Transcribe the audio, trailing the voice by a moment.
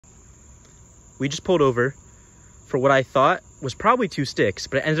we just pulled over for what I thought was probably 2 sticks,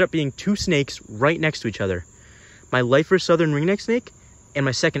 but it ended up being 2 snakes right next to each other. My lifer southern ringneck snake and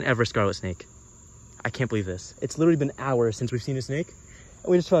my second ever scarlet snake. I can't believe this. It's literally been hours since we've seen a snake,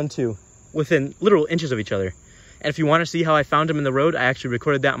 and we just found 2 within literal inches of each other. And if you want to see how I found them in the road, I actually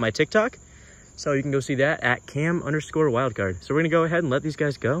recorded that on my TikTok. So you can go see that at cam_wildcard. So we're gonna go ahead and let these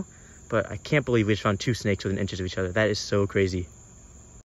guys go. But I can't believe we just found 2 snakes within inches of each other. That is so crazy.